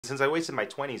Since I wasted my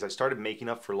 20s, I started making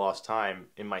up for lost time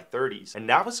in my 30s. And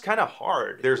that was kind of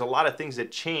hard. There's a lot of things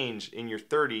that change in your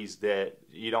 30s that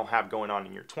you don't have going on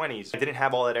in your 20s. I didn't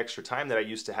have all that extra time that I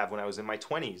used to have when I was in my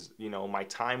 20s. You know, my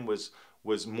time was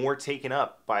more taken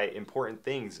up by important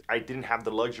things. I didn't have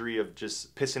the luxury of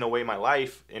just pissing away my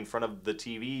life in front of the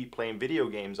TV playing video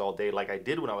games all day like I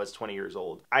did when I was 20 years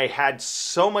old. I had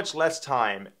so much less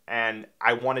time and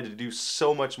I wanted to do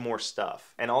so much more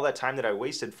stuff. And all that time that I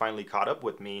wasted finally caught up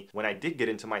with me when I did get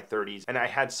into my 30s. And I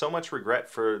had so much regret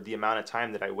for the amount of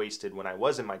time that I wasted when I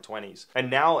was in my 20s. And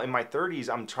now in my 30s,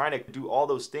 I'm trying to do all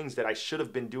those things that I should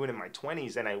have been doing in my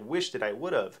 20s and I wish that I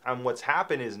would have. And what's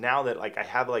happened is now that like I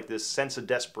have like this sense of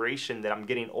desperation that I'm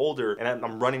getting older and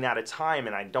I'm running out of time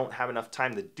and I don't have enough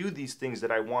time to do these things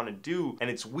that I want to do. And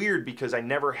it's weird because I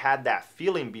never had that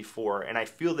feeling before. And I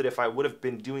feel that if I would have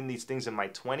been doing these things in my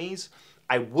 20s,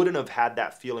 I wouldn't have had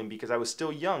that feeling because I was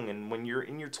still young. And when you're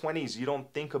in your 20s, you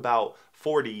don't think about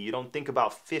 40, you don't think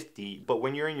about 50, but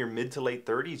when you're in your mid to late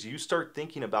 30s, you start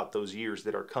thinking about those years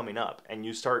that are coming up and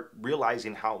you start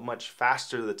realizing how much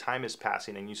faster the time is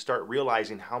passing and you start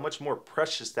realizing how much more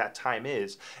precious that time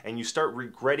is and you start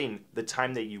regretting the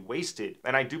time that you wasted.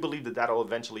 And I do believe that that'll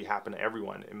eventually happen to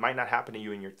everyone. It might not happen to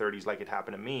you in your 30s like it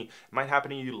happened to me. It might happen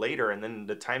to you later and then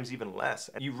the time's even less.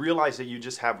 And you realize that you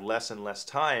just have less and less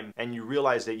time and you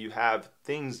realize that you have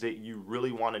things that you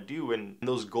really want to do and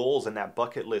those goals and that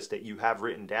bucket list that you have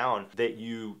written down that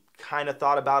you kind of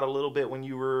thought about a little bit when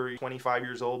you were 25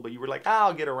 years old, but you were like,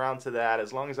 I'll get around to that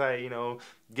as long as I,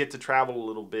 get to travel a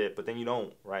little bit, but then you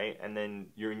don't, right? And then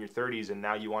you're in your 30s and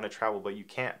now you want to travel, but you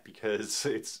can't because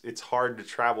it's hard to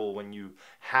travel when you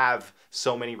have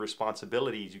so many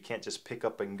responsibilities. You can't just pick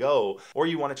up and go. Or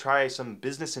you want to try some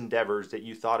business endeavors that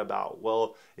you thought about.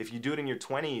 Well, if you do it in your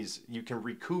 20s, you can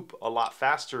recoup a lot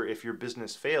faster if your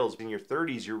business fails. In your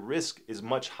 30s, your risk is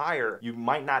much higher. You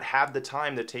might not have the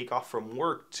time to take off from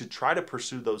work to try to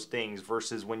pursue those things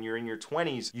versus when you're in your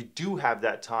 20s, you do have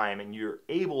that time and you're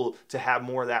able to have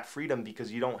more of that freedom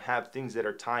because you don't have things that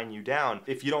are tying you down.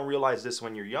 If you don't realize this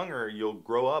when you're younger, you'll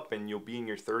grow up and you'll be in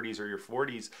your 30s or your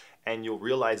 40s and you'll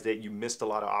realize that you missed a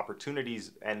lot of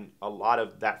opportunities and a lot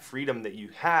of that freedom that you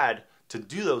had to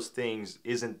do those things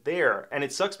isn't there. And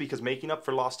it sucks because making up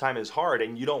for lost time is hard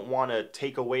and you don't want to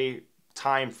take away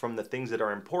time from the things that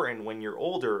are important when you're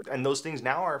older. And those things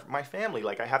now are my family.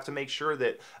 Like I have to make sure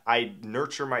that I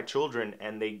nurture my children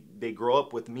and they grow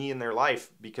up with me in their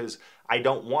life because I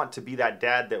don't want to be that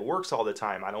dad that works all the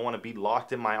time. I don't want to be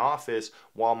locked in my office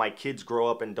while my kids grow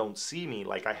up and don't see me.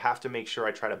 Like I have to make sure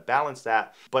I try to balance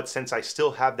that. But since I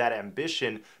still have that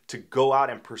ambition to go out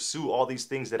and pursue all these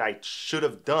things that I should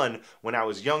have done when I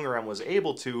was younger and was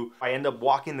able to, I end up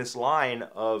walking this line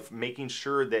of making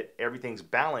sure that everything's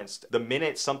balanced. The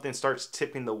minute something starts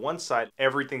tipping the one side,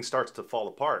 everything starts to fall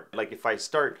apart. Like if I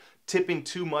start tipping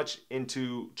too much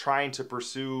into trying to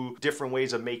pursue different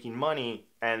ways of making money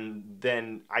and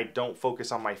then I don't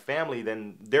focus on my family,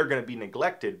 then they're going to be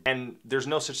neglected. And there's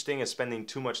no such thing as spending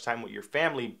too much time with your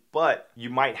family, but you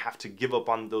might have to give up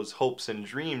on those hopes and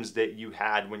dreams that you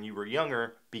had when you were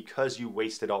younger because you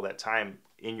wasted all that time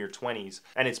in your 20s.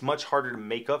 And it's much harder to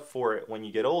make up for it when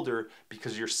you get older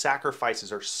because your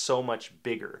sacrifices are so much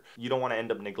bigger. You don't want to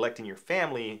end up neglecting your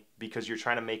family because you're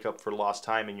trying to make up for lost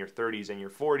time in your 30s and your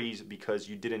 40s because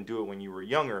you didn't do it when you were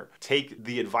younger. Take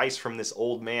the advice from this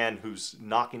old man who's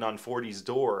knocking on 40's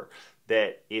door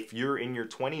that if you're in your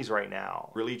 20s right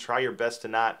now, really try your best to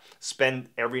not spend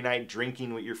every night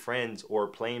drinking with your friends or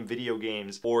playing video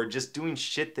games or just doing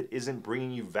shit that isn't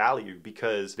bringing you value,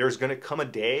 because there's gonna come a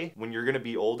day when you're gonna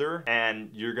be older and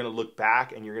you're gonna look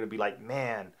back and you're gonna be like,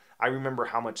 man, I remember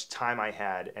how much time I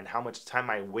had and how much time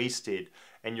I wasted.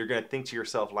 And you're gonna think to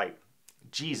yourself like,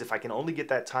 geez, if I can only get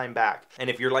that time back. And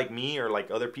if you're like me or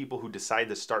like other people who decide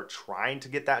to start trying to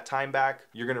get that time back,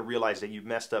 you're gonna realize that you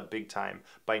messed up big time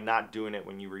by not doing it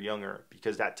when you were younger,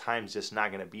 because that time's just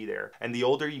not gonna be there. And the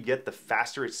older you get, the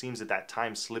faster it seems that that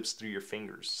time slips through your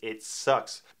fingers. It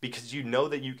sucks because you know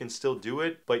that you can still do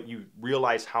it, but you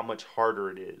realize how much harder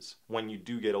it is when you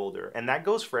do get older. And that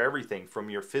goes for everything from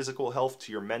your physical health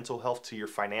to your mental health to your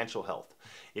financial health.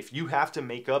 If you have to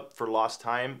make up for lost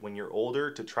time when you're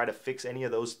older to try to fix any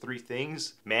of those three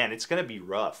things, man, it's gonna be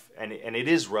rough. And it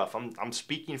is rough. I'm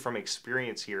speaking from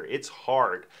experience here. It's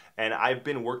hard. And I've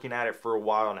been working at it for a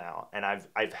while now. And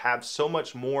I've had so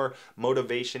much more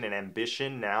motivation and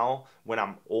ambition now when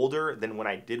I'm older than when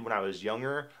I did when I was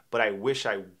younger. but I wish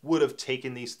I would have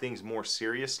taken these things more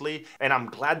seriously. And I'm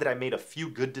glad that I made a few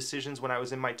good decisions when I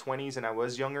was in my 20s and I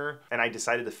was younger, and I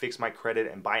decided to fix my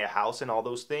credit and buy a house and all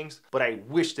those things. But I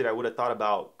wish that I would have thought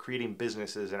about creating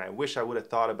businesses, and I wish I would have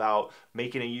thought about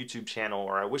making a YouTube channel,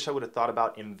 or I wish I would have thought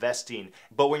about investing.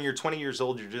 But when you're 20 years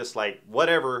old, you're just like,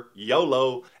 whatever,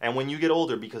 YOLO. And when you get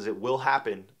older, because it will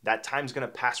happen, that time's gonna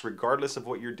pass regardless of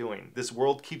what you're doing. This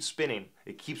world keeps spinning.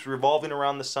 It keeps revolving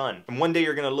around the sun. And one day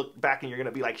you're gonna look back and you're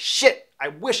gonna be like, shit, I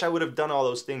wish I would have done all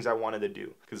those things I wanted to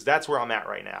do. Because that's where I'm at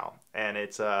right now. And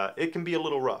it can be a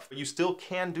little rough. But you still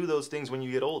can do those things when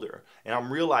you get older. And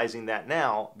I'm realizing that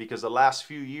now, because the last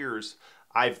few years,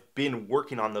 I've been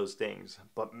working on those things.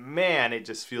 But man, it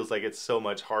just feels like it's so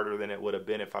much harder than it would have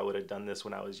been if I would have done this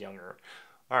when I was younger.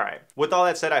 All right, with all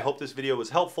that said, I hope this video was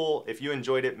helpful. If you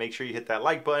enjoyed it, make sure you hit that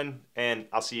like button, and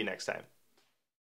I'll see you next time.